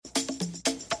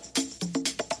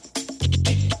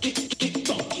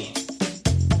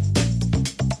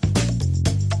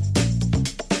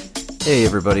Hey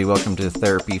everybody, welcome to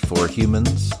Therapy for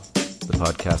Humans, the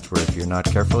podcast where if you're not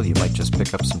careful, you might just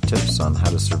pick up some tips on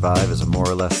how to survive as a more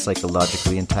or less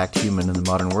psychologically intact human in the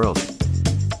modern world.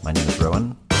 My name is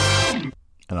Rowan, and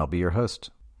I'll be your host.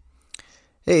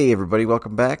 Hey everybody,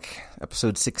 welcome back.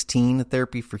 Episode 16,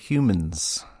 Therapy for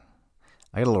Humans.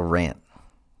 I got a little rant.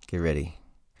 Get ready.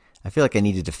 I feel like I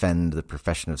need to defend the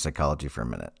profession of psychology for a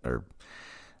minute, or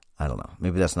I don't know.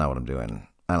 Maybe that's not what I'm doing.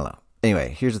 I don't know.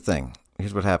 Anyway, here's the thing.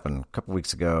 Here's what happened. A couple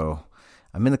weeks ago,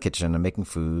 I'm in the kitchen, I'm making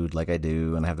food like I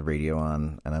do, and I have the radio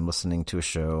on, and I'm listening to a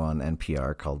show on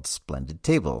NPR called Splendid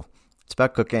Table. It's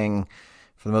about cooking.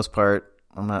 For the most part,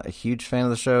 I'm not a huge fan of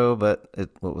the show, but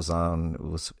it was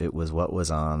what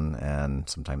was on, and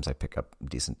sometimes I pick up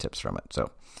decent tips from it. So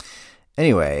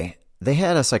anyway, they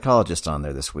had a psychologist on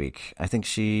there this week. I think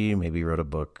she maybe wrote a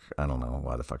book. I don't know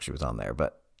why the fuck she was on there,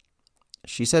 but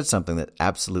she said something that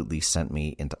absolutely sent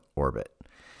me into orbit.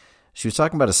 She was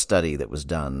talking about a study that was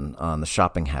done on the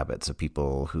shopping habits of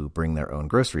people who bring their own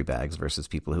grocery bags versus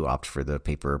people who opt for the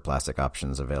paper or plastic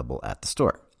options available at the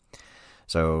store.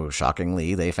 So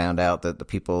shockingly, they found out that the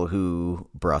people who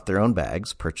brought their own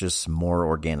bags purchase more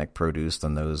organic produce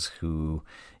than those who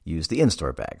use the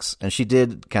in-store bags. And she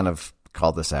did kind of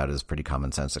call this out as pretty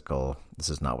commonsensical. This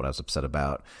is not what I was upset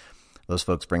about. Those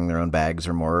folks bringing their own bags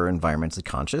are more environmentally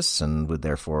conscious and would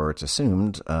therefore, it's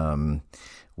assumed,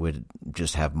 would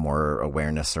just have more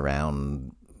awareness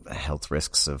around health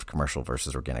risks of commercial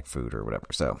versus organic food or whatever.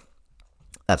 So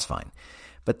that's fine.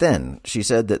 But then she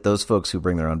said that those folks who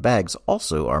bring their own bags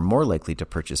also are more likely to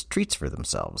purchase treats for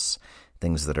themselves,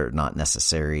 things that are not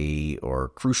necessary or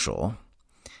crucial.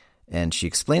 And she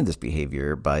explained this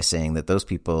behavior by saying that those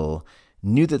people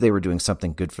knew that they were doing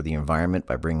something good for the environment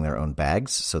by bringing their own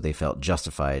bags, so they felt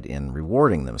justified in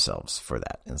rewarding themselves for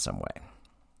that in some way.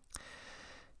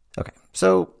 Okay,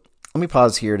 so let me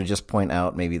pause here to just point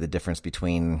out maybe the difference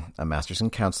between a master's in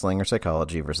counseling or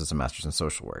psychology versus a master's in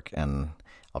social work. And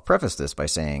I'll preface this by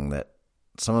saying that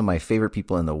some of my favorite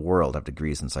people in the world have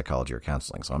degrees in psychology or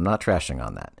counseling, so I'm not trashing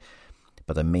on that.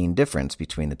 But the main difference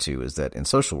between the two is that in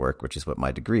social work, which is what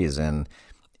my degree is in,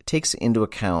 it takes into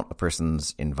account a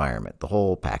person's environment, the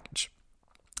whole package.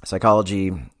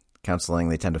 Psychology, counseling,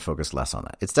 they tend to focus less on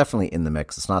that. It's definitely in the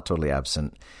mix. It's not totally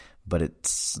absent, but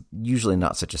it's usually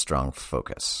not such a strong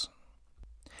focus.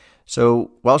 So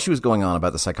while she was going on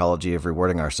about the psychology of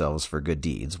rewarding ourselves for good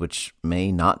deeds, which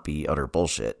may not be utter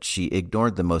bullshit, she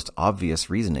ignored the most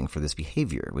obvious reasoning for this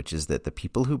behavior, which is that the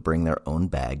people who bring their own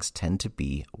bags tend to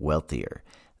be wealthier.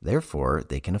 Therefore,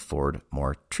 they can afford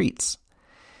more treats.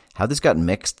 How this got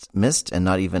missed and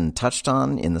not even touched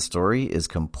on in the story is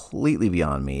completely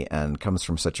beyond me and comes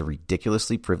from such a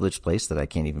ridiculously privileged place that I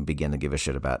can't even begin to give a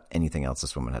shit about anything else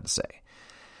this woman had to say.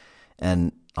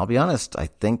 And I'll be honest, I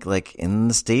think like in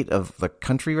the state of the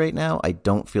country right now, I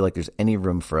don't feel like there's any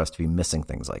room for us to be missing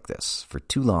things like this. For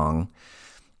too long,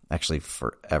 actually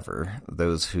forever,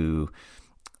 those who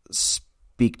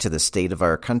speak to the state of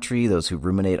our country, those who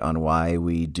ruminate on why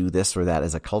we do this or that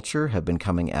as a culture, have been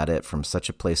coming at it from such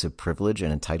a place of privilege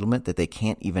and entitlement that they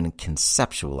can't even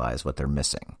conceptualize what they're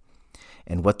missing.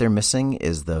 And what they're missing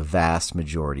is the vast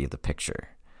majority of the picture.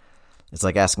 It's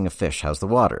like asking a fish, how's the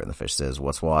water? And the fish says,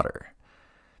 what's water?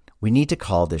 We need to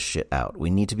call this shit out.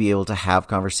 We need to be able to have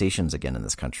conversations again in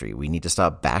this country. We need to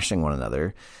stop bashing one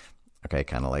another. Okay,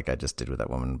 kind of like I just did with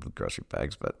that woman with grocery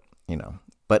bags, but you know.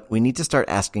 But we need to start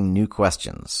asking new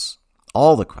questions,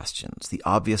 all the questions, the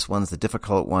obvious ones, the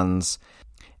difficult ones,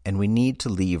 and we need to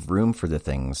leave room for the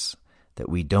things that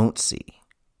we don't see,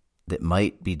 that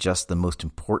might be just the most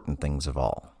important things of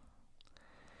all.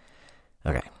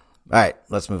 Okay, all right,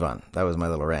 let's move on. That was my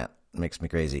little rant. It makes me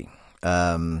crazy.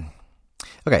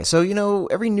 Okay, so, you know,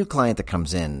 every new client that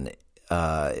comes in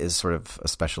is sort of a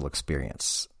special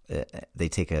experience. They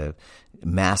take a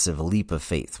massive leap of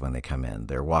faith when they come in.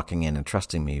 They're walking in and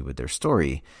trusting me with their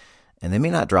story, and they may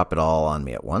not drop it all on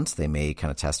me at once. They may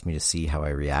kind of test me to see how I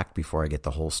react before I get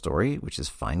the whole story, which is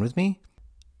fine with me.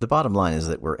 The bottom line is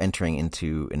that we're entering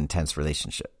into an intense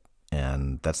relationship,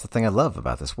 and that's the thing I love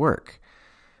about this work.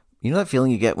 You know that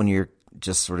feeling you get when you're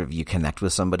just sort of, you connect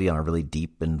with somebody on a really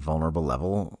deep and vulnerable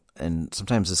level? And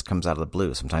sometimes this comes out of the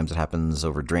blue. Sometimes it happens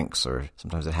over drinks, or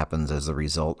sometimes it happens as a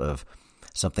result of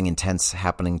something intense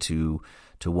happening to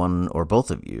one or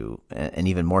both of you, and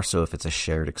even more so if it's a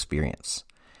shared experience.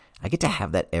 I get to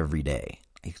have that every day.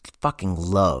 I fucking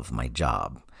love my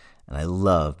job, and I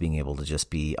love being able to just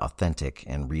be authentic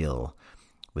and real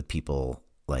with people,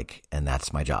 and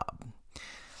that's my job.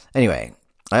 Anyway,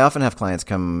 I often have clients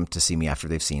come to see me after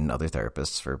they've seen other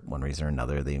therapists for one reason or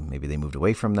another. Maybe they moved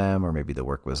away from them, or maybe the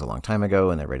work was a long time ago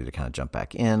and they're ready to kind of jump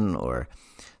back in, or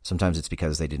sometimes it's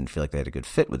because they didn't feel like they had a good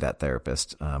fit with that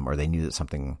therapist, or they knew that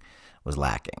something was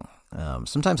lacking.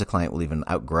 Sometimes a client will even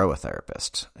outgrow a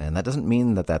therapist, and that doesn't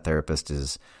mean that that therapist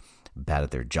is bad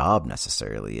at their job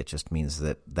necessarily. It just means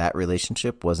that that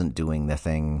relationship wasn't doing the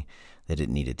thing that it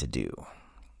needed to do.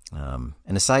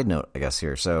 And a side note, I guess,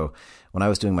 here. So when I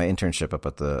was doing my internship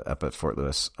up at Fort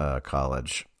Lewis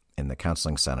College in the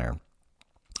counseling center,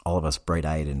 all of us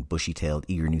bright-eyed and bushy-tailed,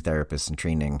 eager new therapists in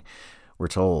training were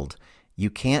told, you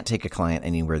can't take a client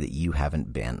anywhere that you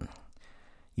haven't been.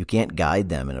 You can't guide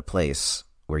them in a place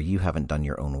where you haven't done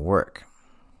your own work.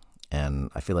 And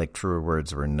I feel like truer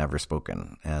words were never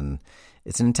spoken. And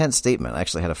it's an intense statement. I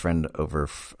actually had a friend over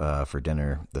for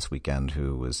dinner this weekend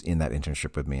who was in that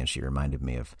internship with me, and she reminded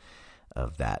me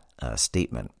of that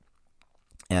statement.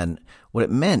 And what it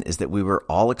meant is that we were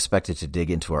all expected to dig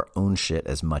into our own shit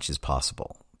as much as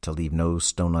possible, to leave no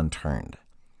stone unturned.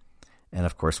 And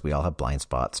of course, we all have blind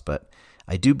spots, but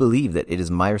I do believe that it is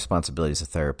my responsibility as a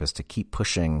therapist to keep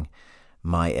pushing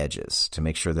my edges, to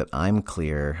make sure that I'm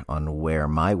clear on where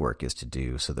my work is to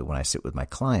do, so that when I sit with my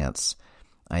clients,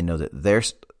 I know that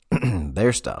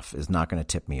their stuff is not going to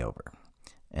tip me over,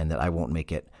 and that I won't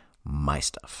make it my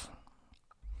stuff.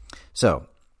 So,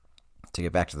 to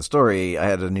get back to the story, I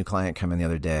had a new client come in the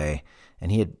other day,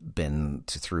 and he had been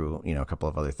through a couple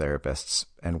of other therapists,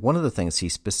 and one of the things he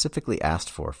specifically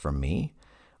asked for from me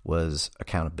was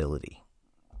accountability.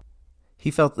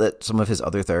 He felt that some of his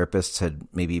other therapists had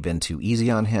maybe been too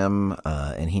easy on him,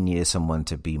 and he needed someone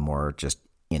to be more just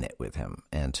in it with him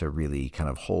and to really kind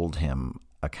of hold him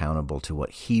accountable to what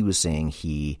he was saying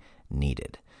he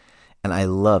needed. And I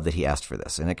love that he asked for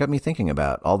this. And it got me thinking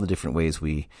about all the different ways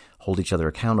we hold each other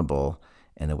accountable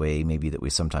and the way maybe that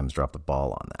we sometimes drop the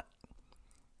ball on that.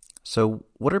 So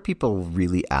what are people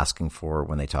really asking for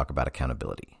when they talk about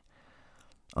accountability?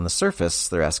 On the surface,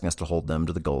 they're asking us to hold them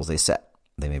to the goals they set.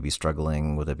 They may be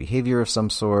struggling with a behavior of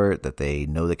some sort that they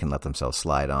know they can let themselves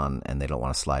slide on, and they don't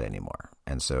want to slide anymore.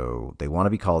 And so they want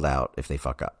to be called out if they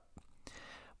fuck up.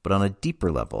 But on a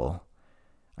deeper level,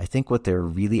 I think what they're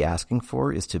really asking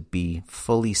for is to be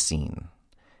fully seen,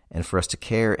 and for us to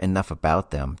care enough about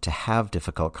them to have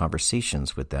difficult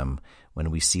conversations with them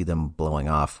when we see them blowing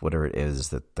off whatever it is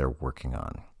that they're working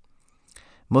on.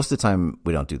 Most of the time,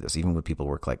 we don't do this, even with people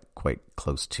we're quite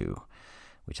close to.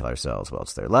 We tell ourselves, well,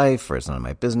 it's their life, or it's none of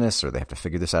my business, or they have to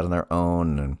figure this out on their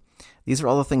own. And these are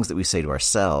all the things that we say to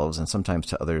ourselves and sometimes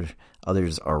to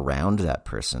others around that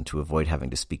person to avoid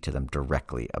having to speak to them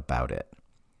directly about it.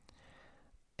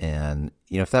 And,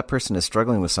 if that person is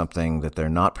struggling with something that they're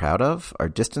not proud of, our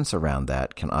distance around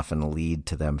that can often lead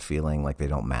to them feeling like they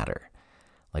don't matter,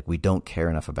 like we don't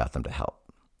care enough about them to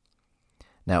help.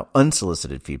 Now,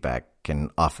 unsolicited feedback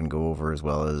can often go over as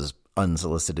well as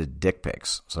unsolicited dick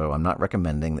pics. So I'm not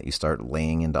recommending that you start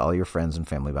laying into all your friends and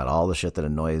family about all the shit that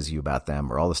annoys you about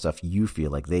them or all the stuff you feel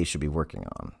like they should be working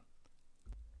on.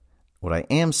 What I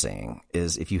am saying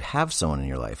is, if you have someone in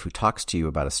your life who talks to you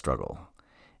about a struggle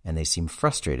and they seem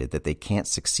frustrated that they can't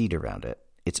succeed around it,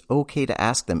 it's okay to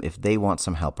ask them if they want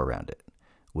some help around it.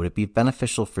 Would it be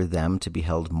beneficial for them to be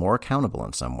held more accountable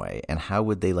in some way, and how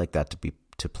would they like that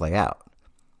to play out?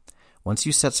 Once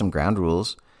you set some ground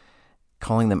rules,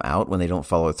 calling them out when they don't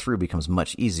follow through becomes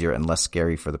much easier and less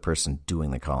scary for the person doing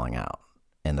the calling out.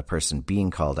 And the person being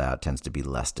called out tends to be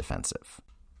less defensive.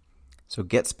 So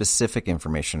get specific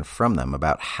information from them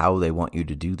about how they want you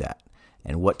to do that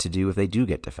and what to do if they do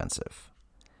get defensive.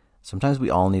 Sometimes we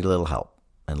all need a little help,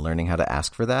 and learning how to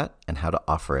ask for that and how to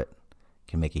offer it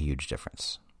can make a huge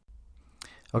difference.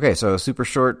 Okay, so a super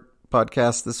short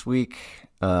podcast this week.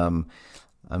 I'm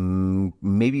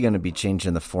maybe going to be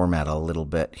changing the format a little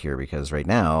bit here, because right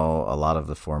now a lot of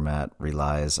the format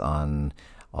relies on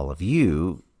all of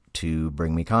you to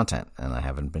bring me content, and I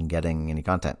haven't been getting any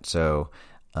content. So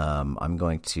I'm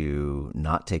going to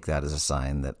not take that as a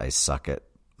sign that I suck at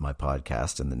my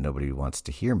podcast and that nobody wants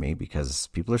to hear me, because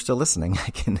people are still listening.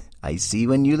 I see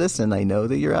when you listen. I know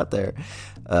that you're out there.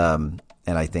 And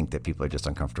I think that people are just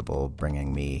uncomfortable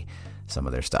bringing me some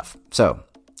of their stuff. So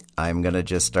I'm going to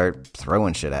just start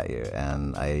throwing shit at you.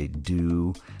 And I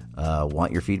do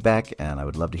want your feedback, and I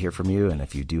would love to hear from you. And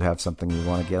if you do have something you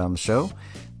want to get on the show,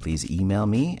 please email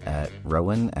me at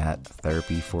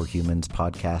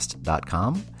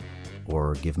rowan@therapyforhumanspodcast.com,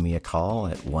 or give me a call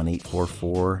at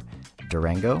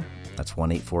 1-844-DURANGO. That's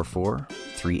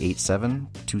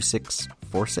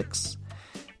 1-844-387-2646.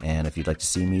 And if you'd like to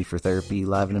see me for therapy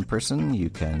live and in person,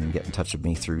 you can get in touch with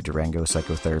me through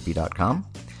DurangoPsychotherapy.com.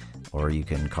 or you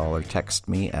can call or text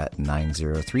me at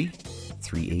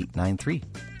 903-3893.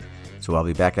 So I'll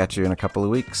be back at you in a couple of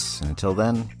weeks. And until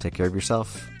then, take care of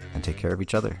yourself and take care of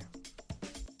each other.